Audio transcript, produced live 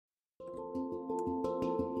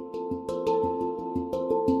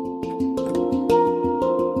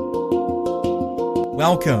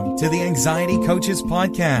Welcome to the Anxiety Coaches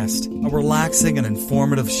Podcast, a relaxing and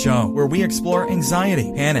informative show where we explore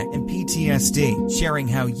anxiety, panic, and PTSD, sharing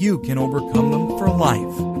how you can overcome them for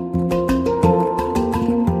life.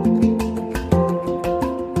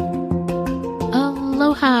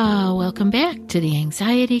 Aloha! Welcome back to the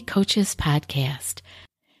Anxiety Coaches Podcast.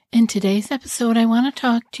 In today's episode, I want to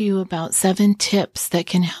talk to you about 7 tips that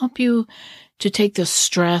can help you to take the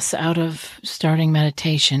stress out of starting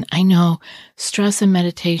meditation. I know stress and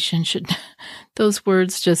meditation those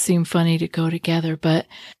words just seem funny to go together, but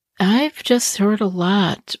I've just heard a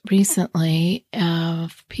lot recently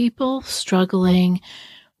of people struggling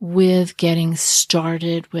with getting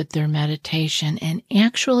started with their meditation and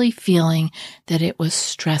actually feeling that it was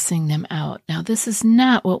stressing them out. Now, this is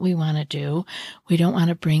not what we want to do. We don't want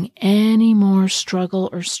to bring any more struggle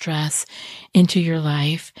or stress into your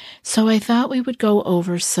life. So I thought we would go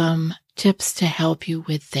over some tips to help you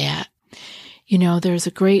with that. You know, there's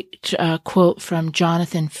a great quote from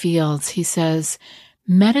Jonathan Fields. He says,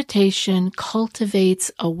 "Meditation cultivates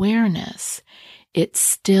awareness. It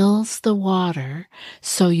stills the water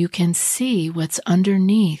so you can see what's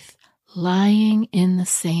underneath, lying in the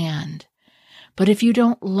sand. But if you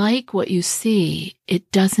don't like what you see,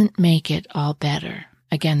 it doesn't make it all better."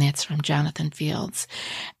 Again, that's from Jonathan Fields.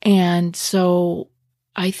 And so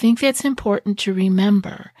I think that's important to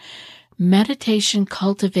remember. Meditation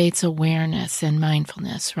cultivates awareness and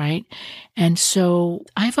mindfulness, right? And so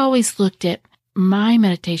I've always looked at my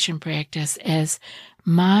meditation practice as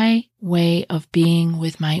my way of being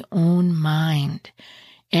with my own mind,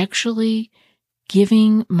 actually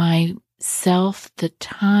giving myself the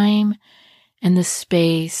time and the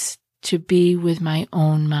space to be with my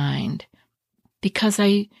own mind, because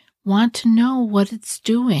I want to know what it's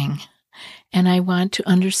doing and I want to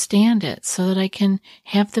understand it so that I can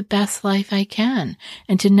have the best life I can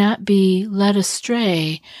and to not be led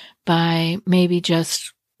astray by maybe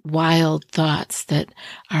just wild thoughts that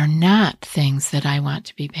are not things that I want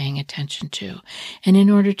to be paying attention to. And in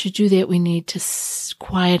order to do that, we need to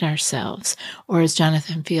quiet ourselves, or as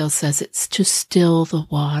Jonathan Fields says, it's to still the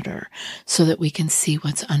water so that we can see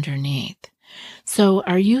what's underneath. So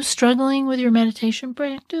are you struggling with your meditation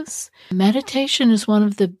practice? Meditation is one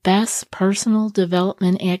of the best personal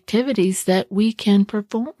development activities that we can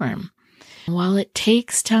perform. While it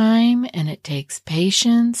takes time and it takes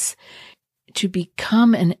patience to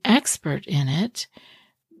become an expert in it,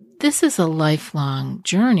 this is a lifelong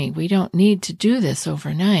journey. We don't need to do this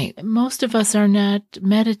overnight. Most of us are not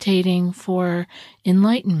meditating for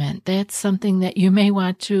enlightenment. That's something that you may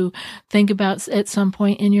want to think about at some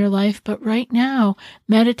point in your life. But right now,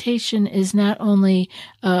 meditation is not only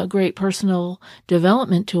a great personal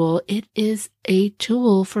development tool, it is a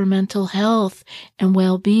tool for mental health and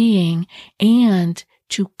well-being and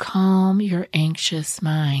to calm your anxious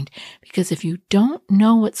mind. Because if you don't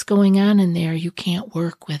know what's going on in there, you can't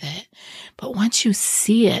work with it. But once you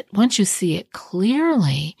see it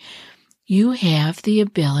clearly, you have the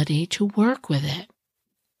ability to work with it.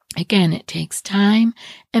 Again, it takes time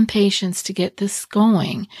and patience to get this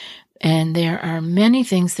going. And there are many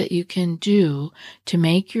things that you can do to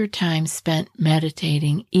make your time spent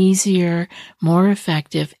meditating easier, more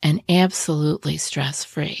effective, and absolutely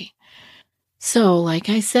stress-free. So, like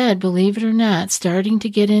I said, believe it or not, starting to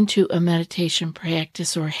get into a meditation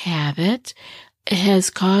practice or habit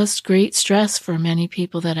has caused great stress for many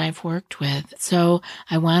people that I've worked with. So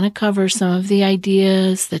I want to cover some of the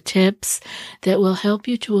ideas, the tips that will help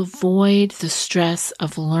you to avoid the stress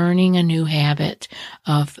of learning a new habit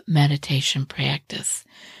of meditation practice.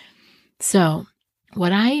 So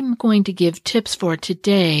what I'm going to give tips for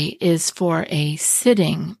today is for a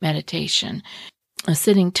sitting meditation. A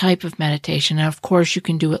sitting type of meditation. Now, of course, you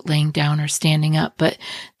can do it laying down or standing up, but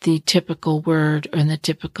the typical word and the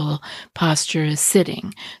typical posture is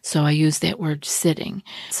sitting. So I use that word sitting.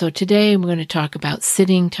 So today I'm going to talk about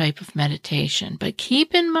sitting type of meditation. But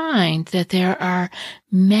keep in mind that there are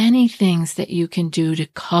many things that you can do to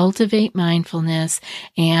cultivate mindfulness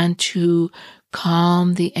and to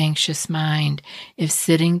calm the anxious mind. If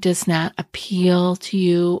sitting does not appeal to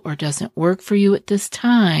you or doesn't work for you at this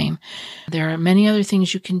time, there are many other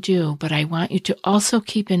things you can do, but I want you to also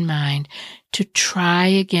keep in mind to try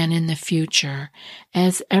again in the future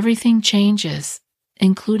as everything changes,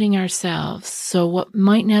 including ourselves. So what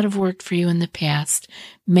might not have worked for you in the past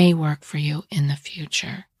may work for you in the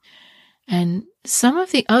future. And some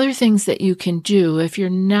of the other things that you can do if you're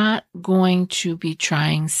not going to be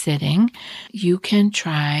trying sitting, you can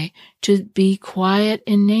try to be quiet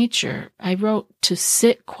in nature. I wrote to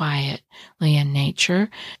sit quietly in nature,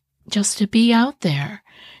 just to be out there.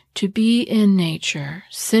 to be in nature,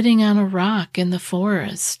 sitting on a rock in the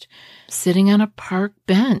forest, sitting on a park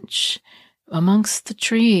bench amongst the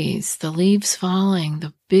trees, the leaves falling,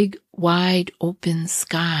 the big, wide, open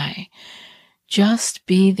sky. Just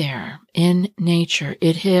be there in nature.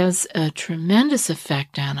 It has a tremendous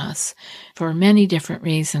effect on us for many different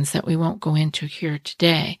reasons that we won't go into here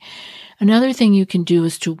today. Another thing you can do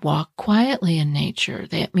is to walk quietly in nature.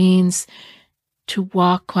 That means to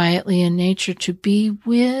walk quietly in nature, to be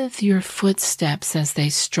with your footsteps as they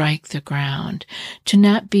strike the ground, to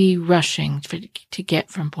not be rushing to get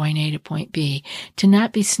from point A to point B, to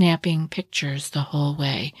not be snapping pictures the whole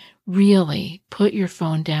way. Really, put your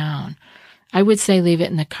phone down. I would say leave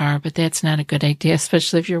it in the car, but that's not a good idea,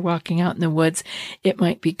 especially if you're walking out in the woods. It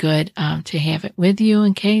might be good to have it with you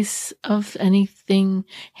in case of anything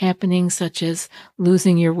happening, such as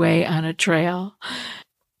losing your way on a trail.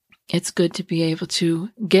 It's good to be able to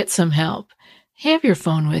get some help. Have your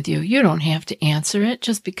phone with you. You don't have to answer it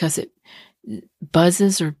just because it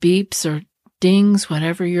buzzes or beeps or dings,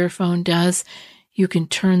 whatever your phone does. You can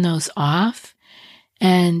turn those off,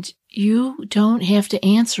 and you don't have to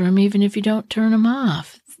answer them even if you don't turn them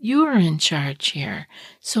off. You are in charge here.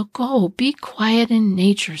 So go, be quiet in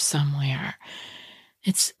nature somewhere.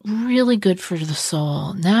 It's really good for the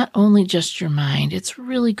soul, not only just your mind. It's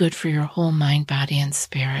really good for your whole mind, body, and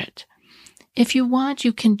spirit. If you want,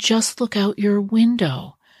 you can just look out your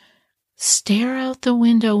window. Stare out the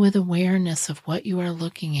window with awareness of what you are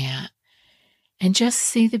looking at and just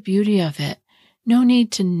see the beauty of it. No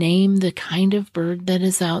need to name the kind of bird that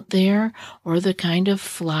is out there or the kind of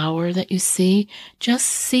flower that you see. Just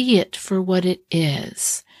see it for what it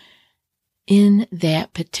is in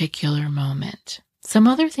that particular moment. Some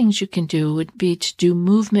other things you can do would be to do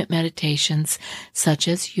movement meditations such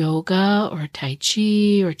as yoga or Tai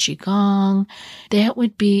Chi or Qigong. That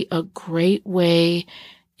would be a great way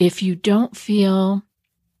if you don't feel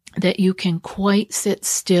that you can quite sit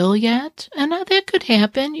still yet, and that could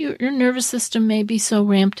happen. Your nervous system may be so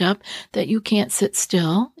ramped up that you can't sit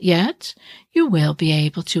still yet. You will be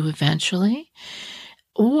able to eventually.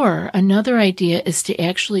 Or another idea is to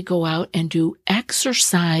actually go out and do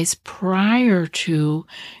exercise prior to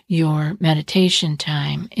your meditation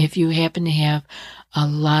time. If you happen to have a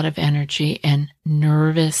lot of energy and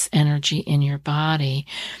nervous energy in your body,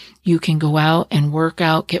 you can go out and work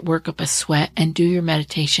up a sweat, and do your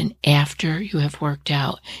meditation after you have worked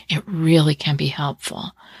out. It really can be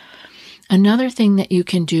helpful. Another thing that you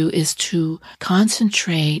can do is to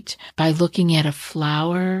concentrate by looking at a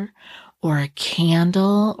flower or a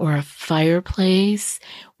candle or a fireplace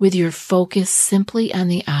with your focus simply on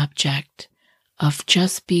the object of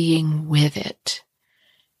just being with it.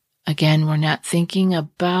 Again, we're not thinking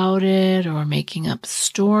about it or making up a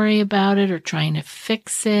story about it or trying to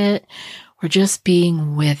fix it. We're just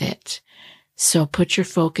being with it. So put your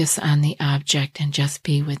focus on the object and just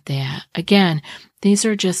be with that. Again, these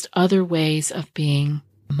are just other ways of being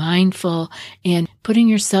mindful and putting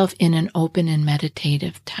yourself in an open and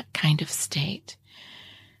meditative kind of state.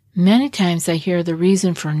 Many times I hear the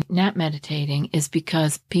reason for not meditating is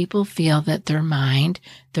because people feel that their mind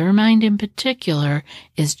in particular,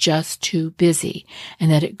 is just too busy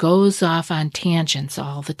and that it goes off on tangents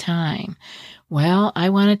all the time. Well, I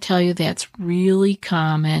want to tell you that's really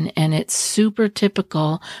common, and it's super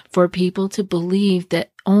typical for people to believe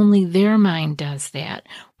that only their mind does that.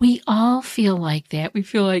 We all feel like that. We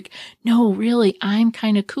feel like, no, really, I'm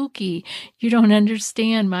kind of kooky. You don't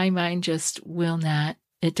understand. My mind just will not.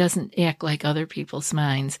 It doesn't act like other people's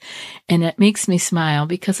minds. And it makes me smile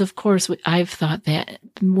because, of course, I've thought that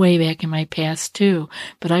way back in my past too.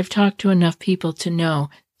 But I've talked to enough people to know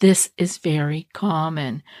this is very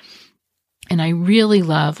common. And I really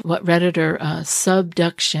love what Redditor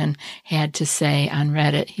Subduction had to say on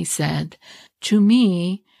Reddit. He said, to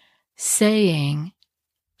me, saying,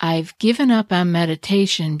 I've given up on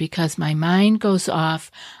meditation because my mind goes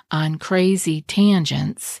off on crazy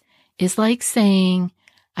tangents is like saying,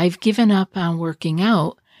 I've given up on working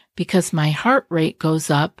out because my heart rate goes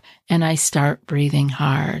up and I start breathing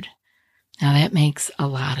hard. Now that makes a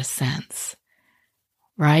lot of sense,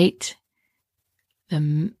 right?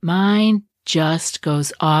 The mind just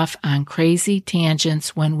goes off on crazy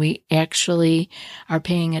tangents when we actually are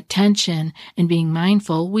paying attention and being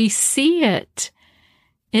mindful. We see it.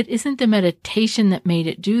 It isn't the meditation that made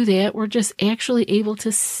it do that. We're just actually able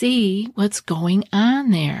to see what's going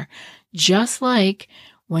on there. Just like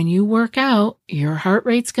when you work out, your heart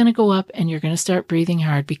rate's going to go up and you're going to start breathing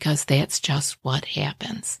hard because that's just what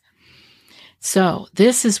happens. So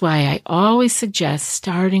this is why I always suggest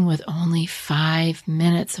starting with only 5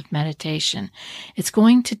 minutes of meditation. It's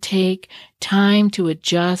going to take time to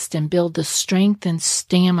adjust and build the strength and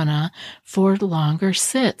stamina for longer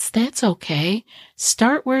sits. That's okay.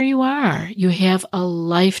 Start where you are. You have a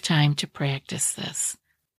lifetime to practice this.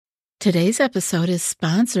 Today's episode is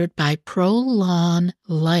sponsored by Prolon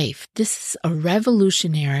Life. This is a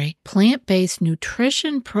revolutionary plant-based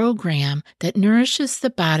nutrition program that nourishes the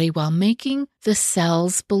body while making the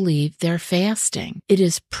cells believe they're fasting. It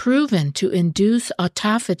is proven to induce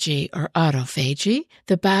autophagy or autophagy,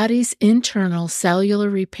 the body's internal cellular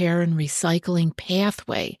repair and recycling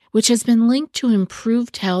pathway, which has been linked to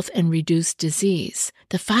improved health and reduced disease.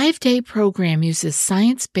 The 5-day program uses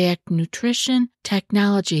science-backed nutrition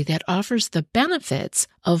technology that offers the benefits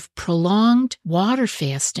of prolonged water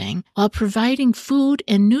fasting while providing food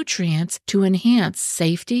and nutrients to enhance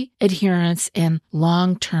safety, adherence, and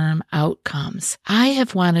long-term outcomes. I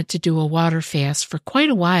have wanted to do a water fast for quite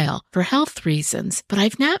a while for health reasons, but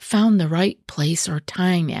I've not found the right place or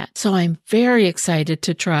time yet. So I'm very excited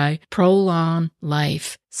to try Prolon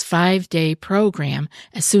Life's 5-day program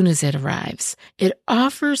as soon as it arrives. It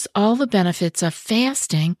offers all the benefits of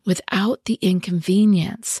fasting without the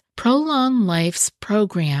inconvenience. Prolon Life's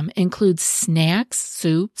program includes snacks,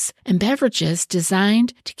 soups, and beverages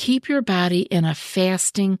designed to keep your body in a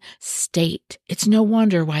fasting state. It's no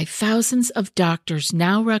wonder why thousands of doctors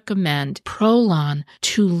now recommend Prolon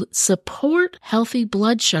to support healthy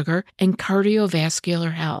blood sugar and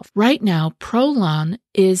cardiovascular health. Right now, Prolon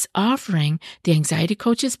is offering the Anxiety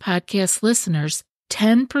Coaches podcast listeners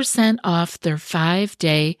 10% off their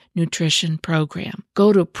 5-day nutrition program.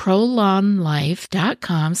 Go to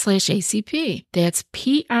prolonlife.com/ACP. That's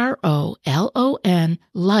PROLON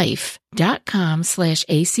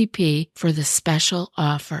life.com/ACP for the special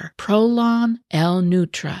offer. Prolon L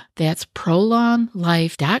Nutra. That's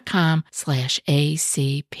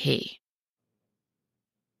prolonlife.com/ACP.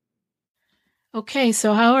 Okay,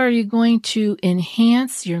 so how are you going to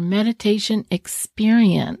enhance your meditation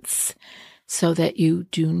experience so that you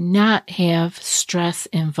do not have stress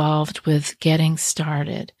involved with getting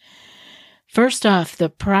started? First off, the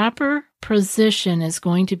proper position is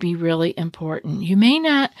going to be really important. You may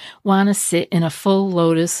not want to sit in a full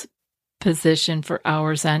lotus position for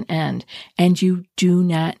hours on end, and you do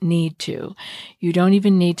not need to. You don't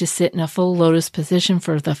even need to sit in a full lotus position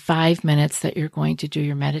for the 5 minutes that you're going to do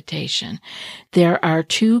your meditation. There are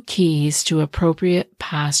 2 keys to appropriate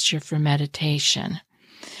posture for meditation.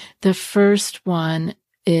 The first one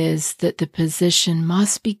is that the position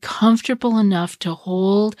must be comfortable enough to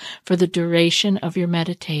hold for the duration of your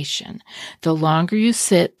meditation. The longer you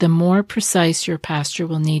sit, the more precise your posture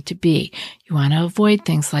will need to be. You want to avoid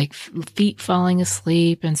things like feet falling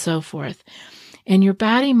asleep and so forth. And your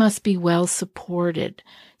body must be well supported.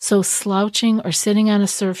 So slouching or sitting on a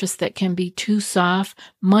surface that can be too soft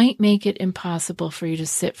might make it impossible for you to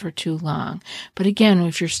sit for too long. But again,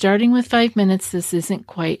 if you're starting with 5 minutes, this isn't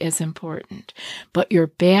quite as important. But your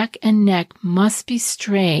back and neck must be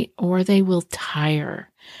straight or they will tire.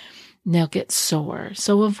 They'll get sore.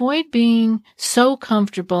 So avoid being so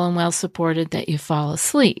comfortable and well supported that you fall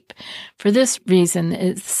asleep. For this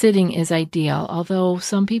reason, sitting is ideal, although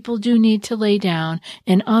some people do need to lay down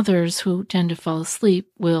and others who tend to fall asleep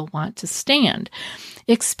will want to stand.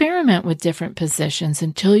 Experiment with different positions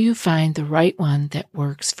until you find the right one that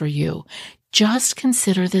works for you. Just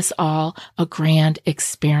consider this all a grand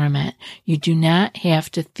experiment. You do not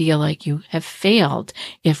have to feel like you have failed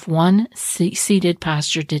if one seated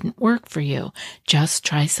posture didn't work for you. Just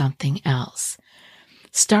try something else.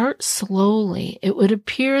 Start slowly. It would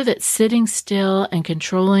appear that sitting still and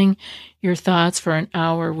controlling your thoughts for an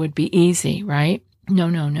hour would be easy, right?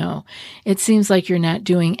 No. It seems like you're not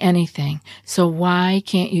doing anything. So why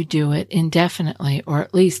can't you do it indefinitely, or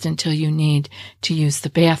at least until you need to use the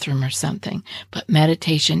bathroom or something? But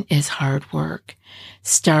meditation is hard work.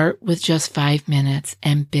 Start with just 5 minutes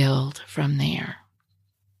and build from there.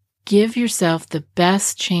 Give yourself the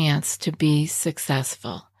best chance to be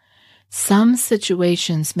successful. Some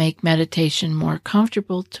situations make meditation more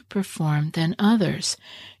comfortable to perform than others.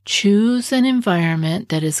 Choose an environment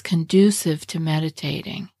that is conducive to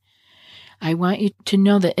meditating. I want you to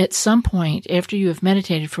know that at some point, after you have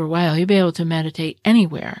meditated for a while, you'll be able to meditate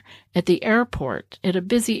anywhere, at the airport, at a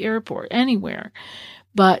busy airport, anywhere.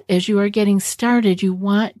 But as you are getting started, you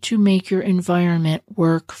want to make your environment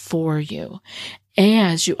work for you.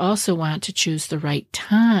 As you also want to choose the right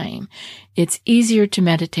time. It's easier to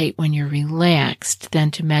meditate when you're relaxed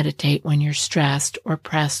than to meditate when you're stressed or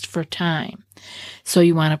pressed for time. So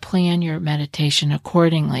you want to plan your meditation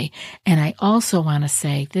accordingly. And I also want to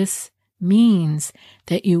say this means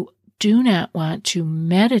that you do not want to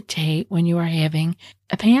meditate when you are having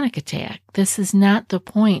a panic attack. This is not the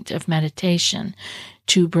point of meditation,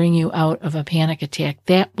 to bring you out of a panic attack.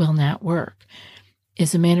 That will not work.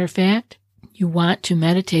 As a matter of fact, you want to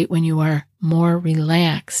meditate when you are more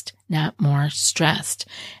relaxed, not more stressed.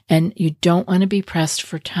 And you don't want to be pressed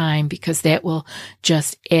for time, because that will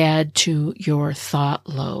just add to your thought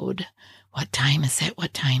load. What time is it?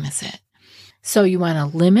 What time is it? So you want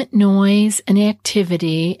to limit noise and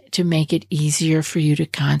activity to make it easier for you to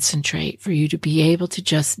concentrate, for you to be able to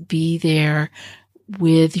just be there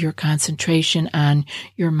with your concentration on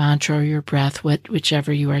your mantra or your breath,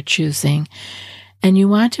 whichever you are choosing. And you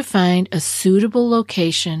want to find a suitable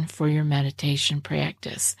location for your meditation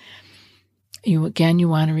practice. You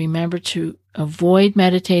want to remember to avoid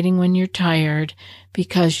meditating when you're tired,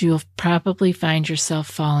 because you'll probably find yourself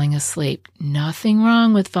falling asleep. Nothing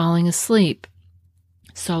wrong with falling asleep.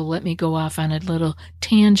 So let me go off on a little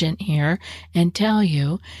tangent here and tell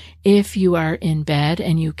you, if you are in bed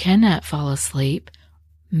and you cannot fall asleep,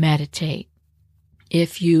 meditate.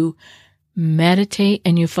 If you meditate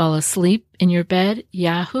and you fall asleep in your bed,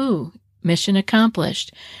 yahoo, mission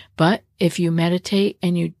accomplished. But if you meditate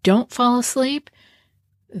and you don't fall asleep,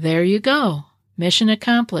 there you go, mission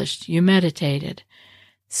accomplished. You meditated.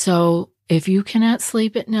 So if you cannot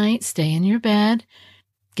sleep at night, stay in your bed,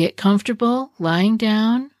 get comfortable lying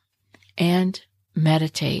down, and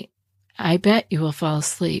meditate. I bet you will fall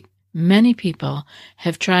asleep. Many people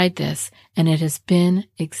have tried this, and it has been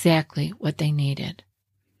exactly what they needed.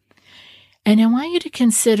 And I want you to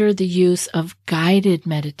consider the use of guided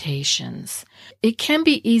meditations. It can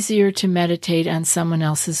be easier to meditate on someone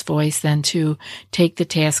else's voice than to take the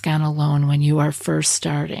task on alone when you are first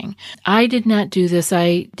starting. I did not do this.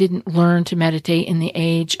 I didn't learn to meditate in the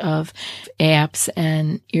age of apps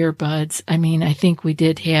and earbuds. I mean, I think we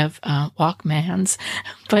did have Walkmans,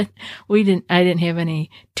 but I didn't have any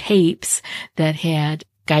tapes that had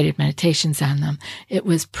guided meditations on them. It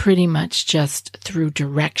was pretty much just through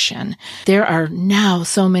direction. There are now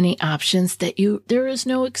so many options that there is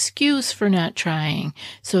no excuse for not trying.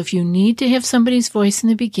 So if you need to have somebody's voice in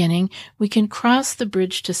the beginning, we can cross the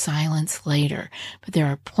bridge to silence later. But there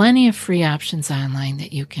are plenty of free options online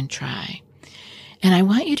that you can try. And I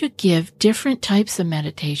want you to give different types of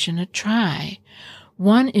meditation a try.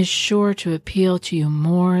 One is sure to appeal to you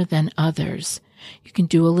more than others. You can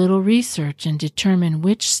do a little research and determine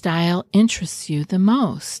which style interests you the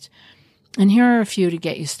most. And here are a few to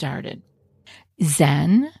get you started.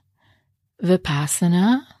 Zen,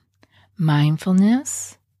 Vipassana,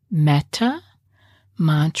 mindfulness, metta,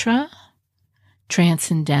 mantra,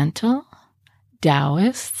 transcendental,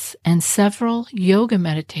 Taoists, and several yoga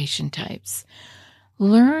meditation types.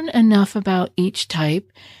 Learn enough about each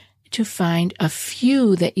type to find a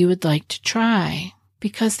few that you would like to try,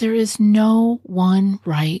 because there is no one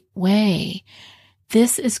right way.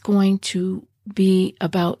 This is going to be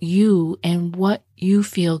about you and what you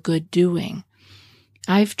feel good doing.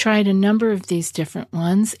 I've tried a number of these different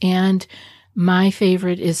ones, and my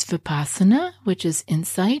favorite is Vipassana, which is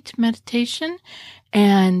insight meditation.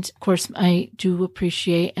 And of course, I do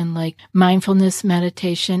appreciate and like mindfulness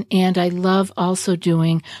meditation. And I love also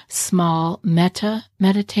doing small metta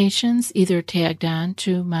meditations, either tagged on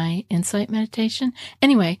to my insight meditation.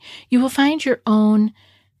 Anyway, you will find your own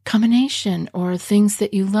combination or things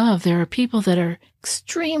that you love. There are people that are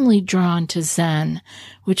extremely drawn to Zen,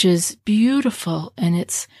 which is beautiful in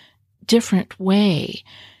its different way.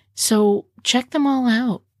 So check them all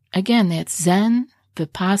out. Again, that's Zen,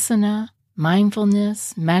 Vipassana,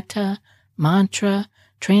 mindfulness, metta, mantra,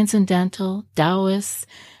 transcendental, Taoists,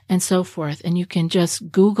 and so forth. And you can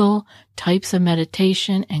just Google types of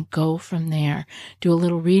meditation and go from there. Do a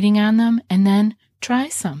little reading on them and then try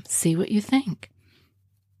some. See what you think.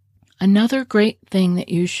 Another great thing that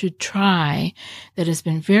you should try that has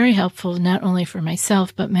been very helpful, not only for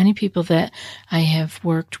myself, but many people that I have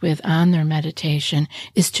worked with on their meditation,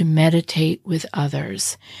 is to meditate with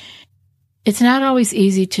others. It's not always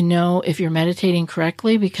easy to know if you're meditating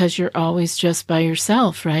correctly because you're always just by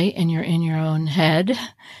yourself, right? And you're in your own head.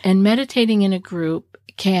 And meditating in a group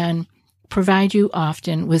can provide you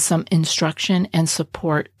often with some instruction and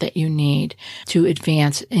support that you need to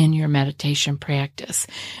advance in your meditation practice.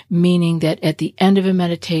 Meaning that at the end of a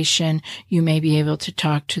meditation, you may be able to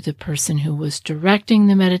talk to the person who was directing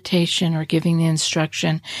the meditation or giving the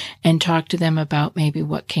instruction and talk to them about maybe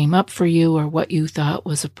what came up for you or what you thought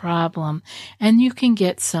was a problem. And you can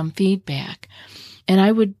get some feedback. And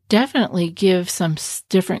I would definitely give some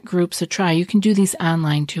different groups a try. You can do these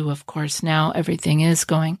online too, of course. Now everything is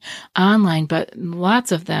going online, but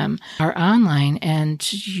lots of them are online, and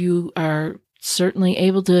you are certainly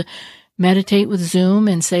able to meditate with Zoom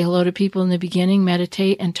and say hello to people in the beginning,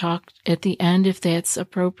 meditate and talk at the end if that's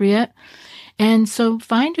appropriate. And so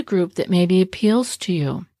find a group that maybe appeals to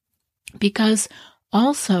you, because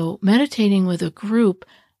also meditating with a group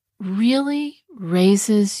really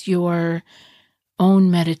raises your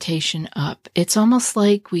own meditation up. It's almost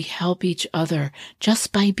like we help each other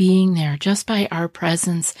just by being there, just by our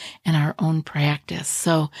presence and our own practice.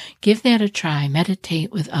 So give that a try.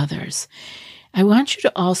 Meditate with others. I want you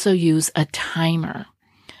to also use a timer.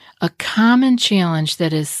 A common challenge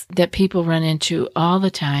that people run into all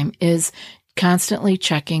the time is constantly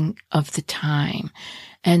checking of the time.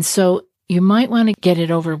 And so you might want to get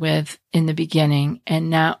it over with in the beginning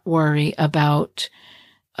and not worry about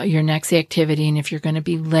your next activity. And if you're going to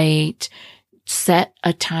be late, set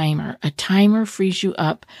a timer. A timer frees you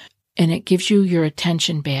up and it gives you your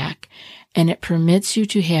attention back, and it permits you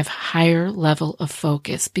to have higher level of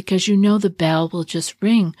focus, because you know the bell will just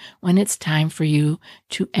ring when it's time for you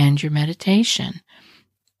to end your meditation.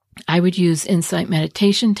 I would use Insight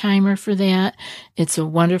Meditation Timer for that. It's a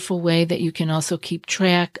wonderful way that you can also keep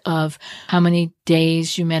track of how many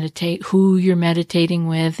days you meditate, who you're meditating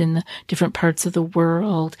with in the different parts of the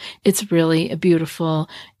world. It's really a beautiful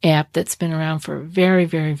app that's been around for a very,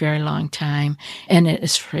 very, very long time, and it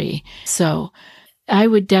is free. So I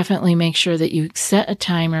would definitely make sure that you set a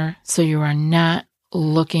timer so you are not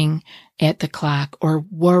looking at the clock or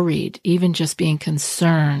worried, even just being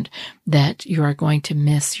concerned that you are going to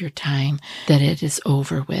miss your time, that it is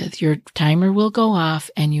over with. Your timer will go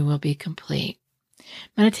off and you will be complete.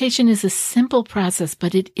 Meditation is a simple process,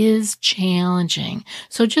 but it is challenging.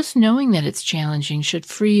 So just knowing that it's challenging should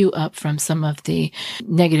free you up from some of the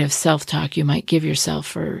negative self-talk you might give yourself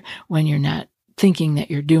for when you're not thinking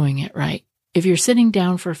that you're doing it right. If you're sitting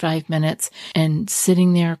down for 5 minutes and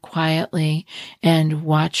sitting there quietly and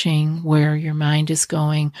watching where your mind is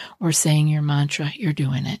going or saying your mantra, you're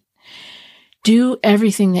doing it. Do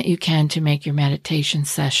everything that you can to make your meditation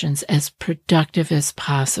sessions as productive as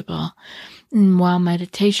possible. And while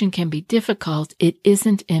meditation can be difficult, it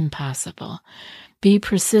isn't impossible. Be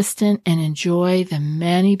persistent and enjoy the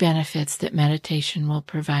many benefits that meditation will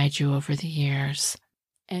provide you over the years.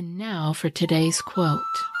 And now for today's quote.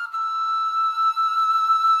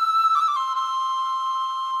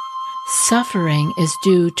 Suffering is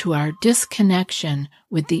due to our disconnection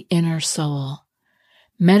with the inner soul.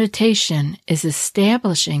 Meditation is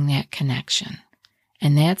establishing that connection.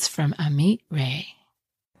 And that's from Amit Ray.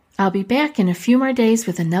 I'll be back in a few more days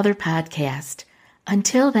with another podcast.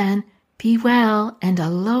 Until then, be well and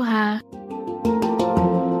aloha.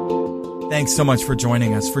 Thanks so much for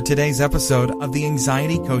joining us for today's episode of the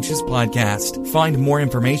Anxiety Coaches Podcast. Find more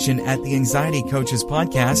information at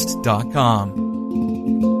theanxietycoachespodcast.com.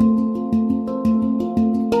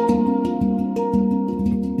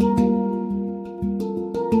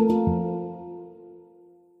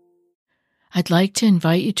 I'd like to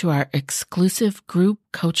invite you to our exclusive group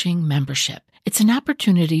coaching membership. It's an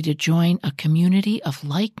opportunity to join a community of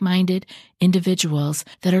like-minded individuals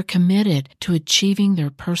that are committed to achieving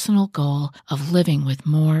their personal goal of living with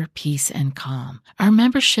more peace and calm. Our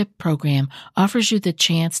membership program offers you the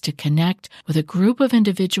chance to connect with a group of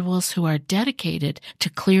individuals who are dedicated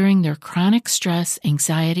to clearing their chronic stress,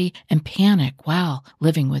 anxiety, and panic while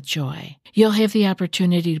living with joy. You'll have the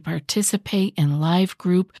opportunity to participate in live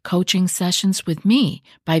group coaching sessions with me.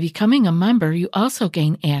 By becoming a member, you also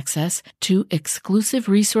gain access to exclusive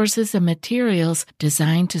resources and materials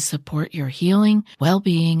designed to support your healing,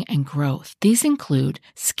 well-being, and growth. These include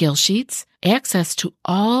skill sheets, access to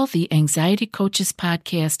all the Anxiety Coaches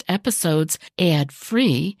podcast episodes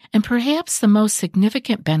ad-free, and perhaps the most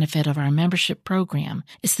significant benefit of our membership program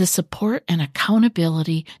is the support and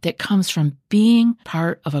accountability that comes from being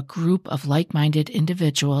part of a group of like-minded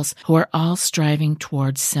individuals who are all striving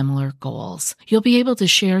towards similar goals. You'll be able to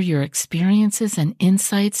share your experiences and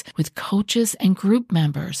insights with coaches and group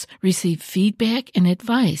members, receive feedback and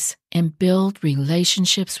advice, and build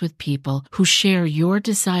relationships with people who share your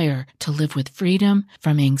desire to live with freedom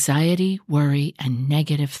from anxiety, worry, and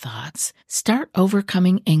negative thoughts. Start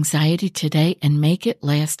overcoming anxiety today and make it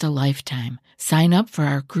last a lifetime. Sign up for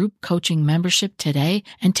our group coaching membership today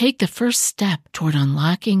and take the first step toward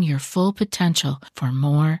unlocking your full potential for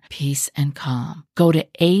more peace and calm. Go to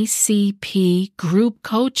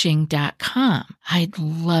acpgroupcoaching.com. I'd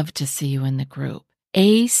love to see you in the group.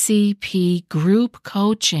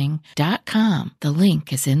 acpgroupcoaching.com. The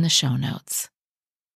link is in the show notes.